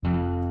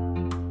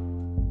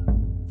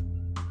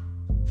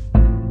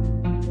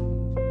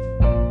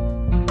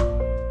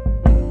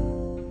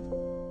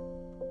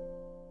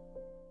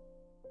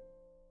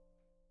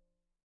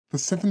The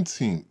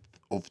 17th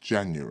of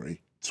January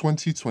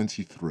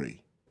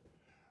 2023.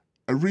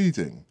 A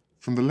reading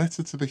from the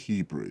letter to the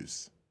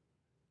Hebrews.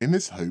 In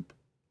this hope,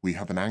 we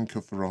have an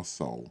anchor for our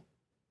soul.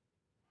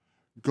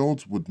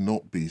 God would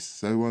not be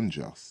so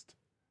unjust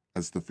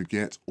as to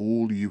forget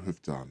all you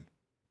have done,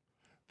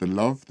 the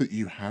love that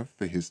you have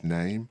for his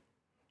name,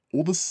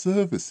 or the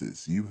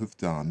services you have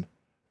done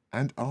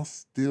and are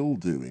still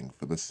doing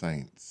for the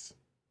saints.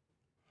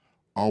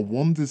 Our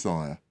one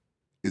desire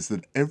is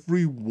that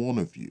every one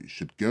of you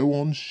should go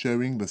on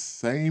showing the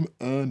same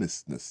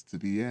earnestness to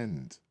the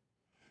end,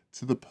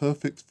 to the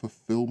perfect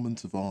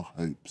fulfillment of our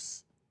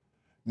hopes,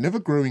 never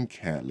growing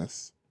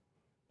careless,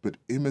 but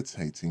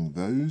imitating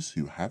those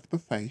who have the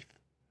faith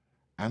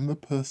and the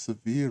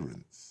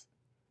perseverance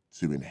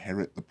to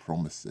inherit the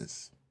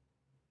promises.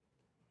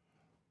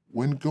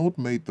 When God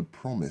made the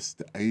promise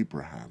to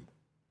Abraham,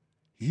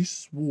 he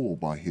swore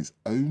by his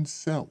own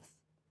self,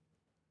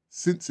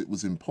 since it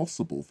was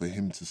impossible for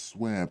him to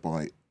swear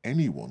by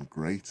anyone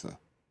greater.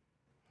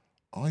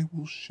 I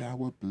will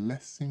shower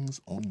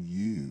blessings on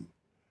you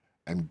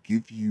and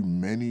give you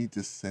many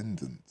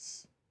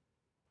descendants.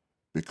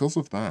 Because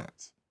of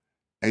that,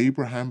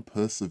 Abraham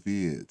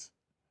persevered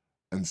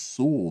and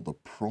saw the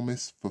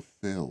promise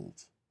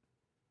fulfilled.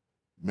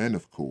 Men,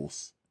 of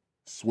course,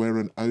 swear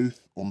an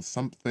oath on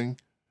something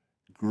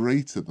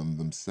greater than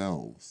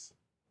themselves,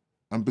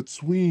 and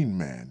between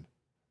men,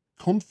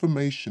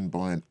 confirmation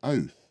by an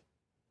oath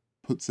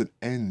puts an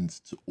end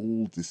to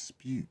all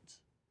dispute.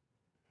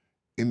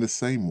 In the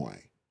same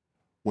way,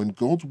 when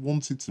God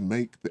wanted to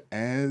make the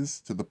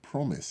heirs to the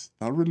promise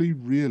thoroughly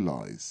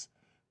realize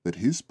that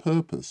his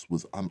purpose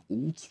was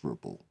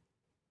unalterable,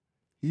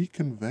 he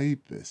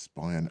conveyed this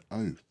by an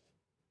oath,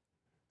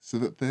 so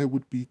that there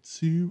would be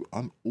two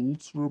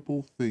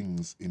unalterable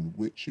things in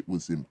which it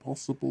was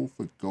impossible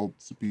for God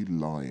to be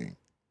lying,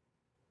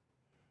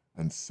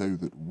 and so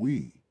that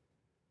we,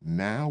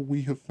 now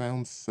we have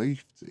found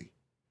safety,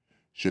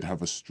 should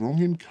have a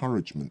strong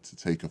encouragement to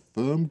take a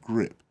firm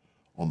grip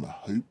on the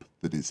hope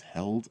that is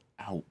held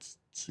out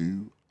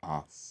to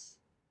us.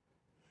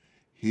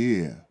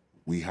 Here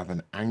we have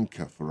an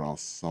anchor for our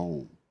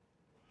soul,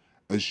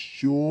 as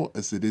sure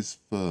as it is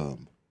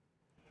firm,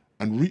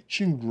 and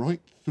reaching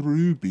right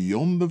through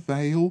beyond the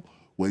veil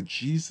where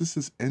Jesus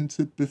has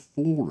entered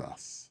before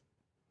us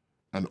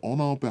and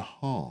on our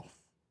behalf,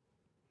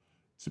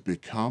 to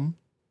become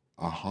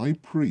a high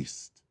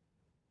priest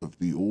of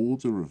the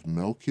order of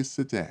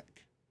Melchizedek,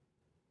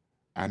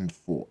 and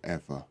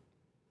forever.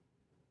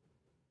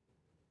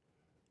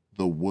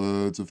 The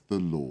word of the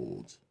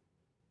Lord.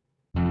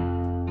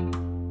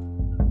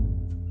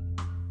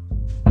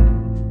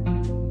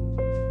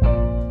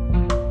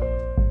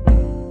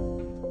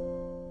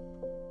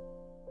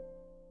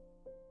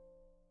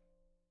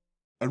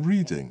 A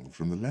reading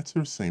from the letter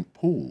of St.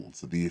 Paul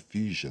to the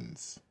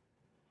Ephesians.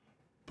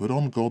 Put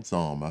on God's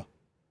armour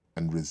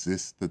and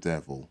resist the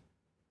devil.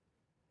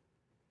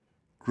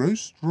 Grow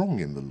strong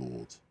in the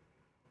Lord,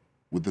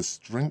 with the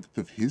strength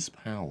of his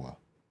power.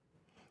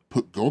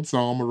 Put God's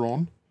armour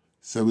on,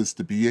 so as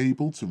to be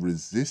able to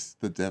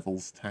resist the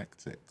devil's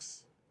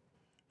tactics.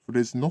 For it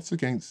is not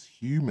against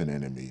human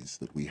enemies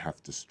that we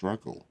have to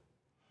struggle,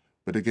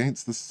 but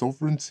against the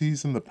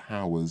sovereignties and the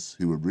powers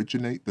who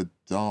originate the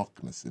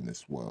darkness in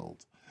this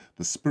world,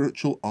 the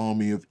spiritual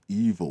army of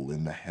evil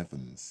in the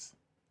heavens.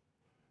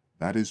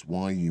 That is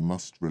why you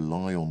must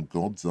rely on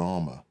God's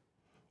armour,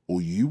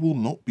 or you will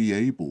not be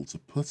able to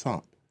put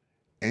up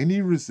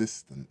any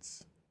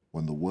resistance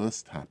when the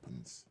worst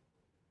happens,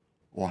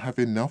 or have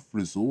enough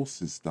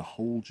resources to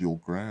hold your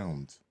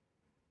ground.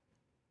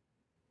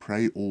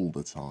 Pray all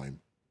the time,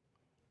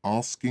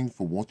 asking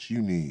for what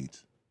you need,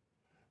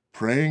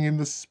 praying in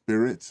the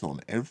Spirit on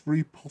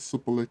every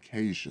possible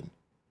occasion.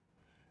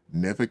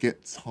 Never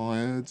get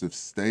tired of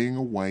staying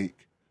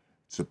awake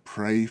to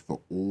pray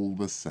for all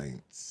the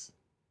saints.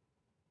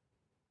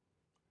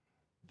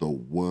 The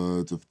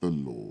word of the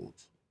Lord.